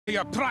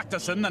You're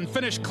practicing and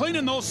finish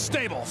cleaning those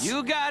stables.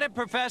 You got it,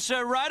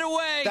 Professor, right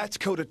away. That's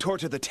Coda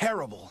Torta the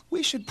Terrible.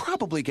 We should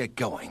probably get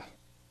going.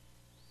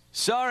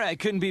 Sorry I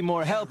couldn't be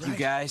more help, you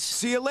guys.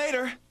 See you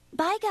later.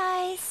 Bye,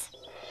 guys.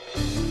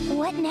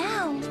 What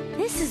now?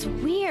 This is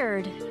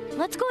weird.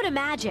 Let's go to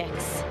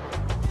Magic's.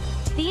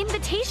 The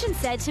invitation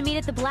said to meet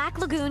at the Black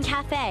Lagoon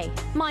Cafe.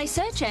 My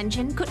search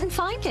engine couldn't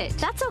find it.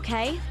 That's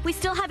okay. We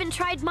still haven't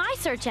tried my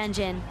search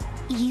engine.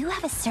 You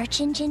have a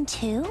search engine,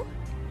 too?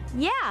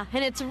 Yeah,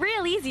 and it's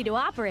real easy to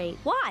operate.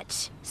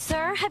 Watch.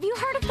 Sir, have you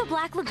heard of the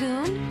Black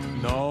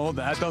Lagoon? No,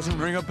 that doesn't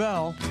ring a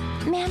bell.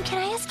 Ma'am, can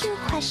I ask you a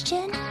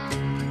question?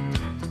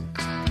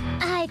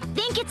 I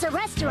think it's a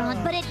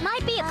restaurant, but it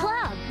might be a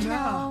club.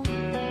 No.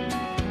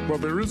 Well,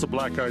 there is a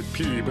black-eyed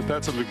pea, but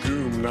that's a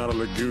lagoon, not a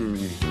lagoon.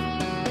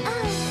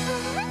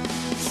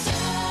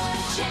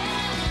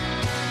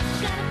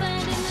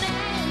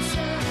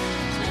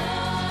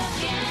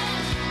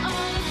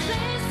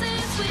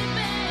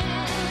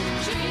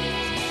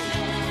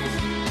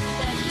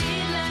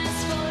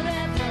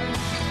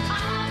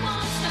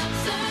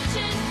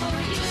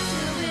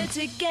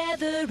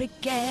 Together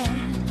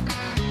again.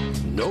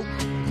 Nope.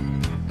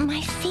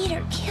 My feet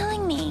are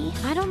killing me.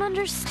 I don't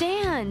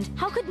understand.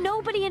 How could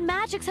nobody in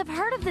Magic's have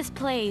heard of this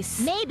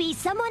place? Maybe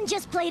someone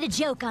just played a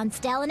joke on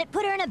Stell and it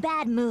put her in a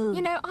bad mood.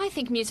 You know, I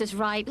think Muse is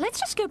right. Let's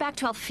just go back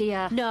to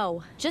Althea.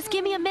 No, just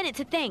give me a minute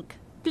to think.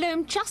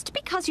 Bloom, just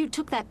because you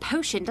took that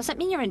potion doesn't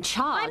mean you're in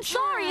charge. I'm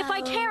sorry if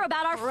I care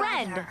about our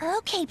friend.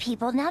 Okay,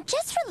 people, now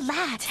just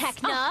relax.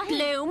 Techna.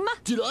 Bloom.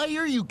 Did I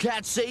hear you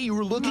cats say you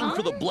were looking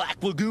for the Black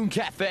Lagoon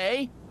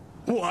Cafe?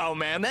 Wow,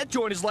 man, that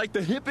joint is like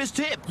the hippest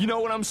hip. You know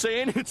what I'm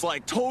saying? It's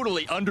like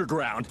totally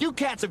underground. You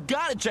cats have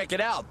got to check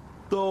it out.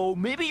 Though,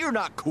 maybe you're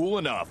not cool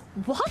enough.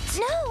 What?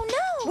 No.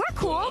 We're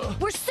cool.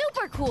 We're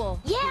super cool.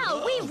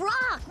 Yeah, we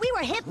rock. We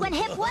were hip when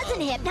hip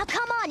wasn't hip. Now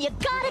come on, you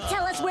gotta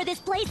tell us where this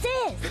place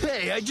is.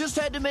 Hey, I just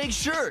had to make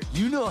sure.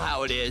 You know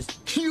how it is.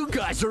 You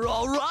guys are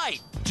all right.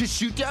 Just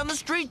shoot down the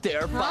street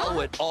there, follow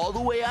it all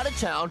the way out of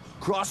town,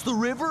 cross the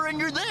river, and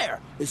you're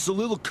there. It's a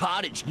little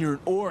cottage near an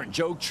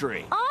orange oak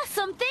tree.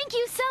 Awesome. Thank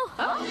you so...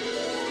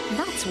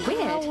 That's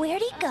weird.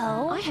 Where'd he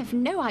go? I have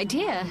no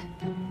idea.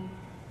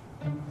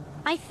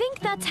 I think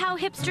that's how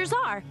hipsters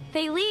are.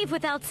 They leave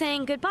without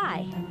saying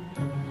goodbye.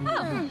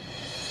 Oh.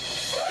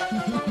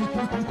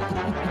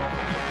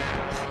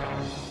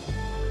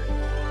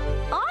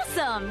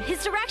 Awesome!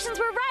 His directions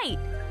were right.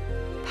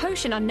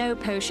 Potion or no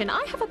potion,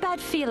 I have a bad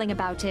feeling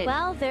about it.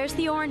 Well, there's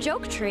the orange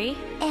oak tree.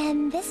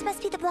 And this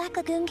must be the Black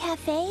Lagoon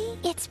Cafe?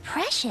 It's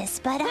precious,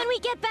 but When we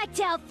get back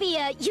to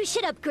Althea, you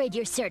should upgrade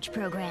your search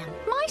program.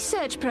 My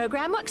search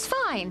program works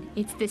fine.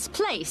 It's this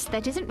place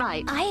that isn't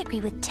right. I agree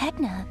with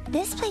Techna.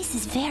 This place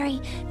is very,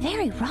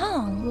 very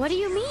wrong. What do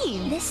you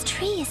mean? This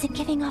tree isn't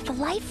giving off a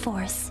life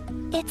force.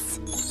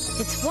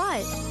 It's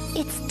what?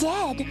 It's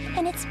dead,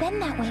 and it's been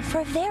that way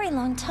for a very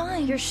long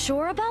time. You're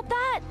sure about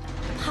that?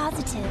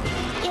 Positive.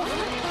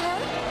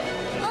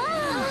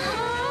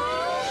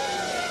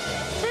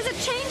 There's a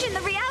change in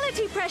the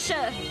reality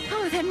pressure.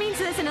 Oh, that means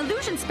there's an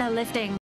illusion spell lifting.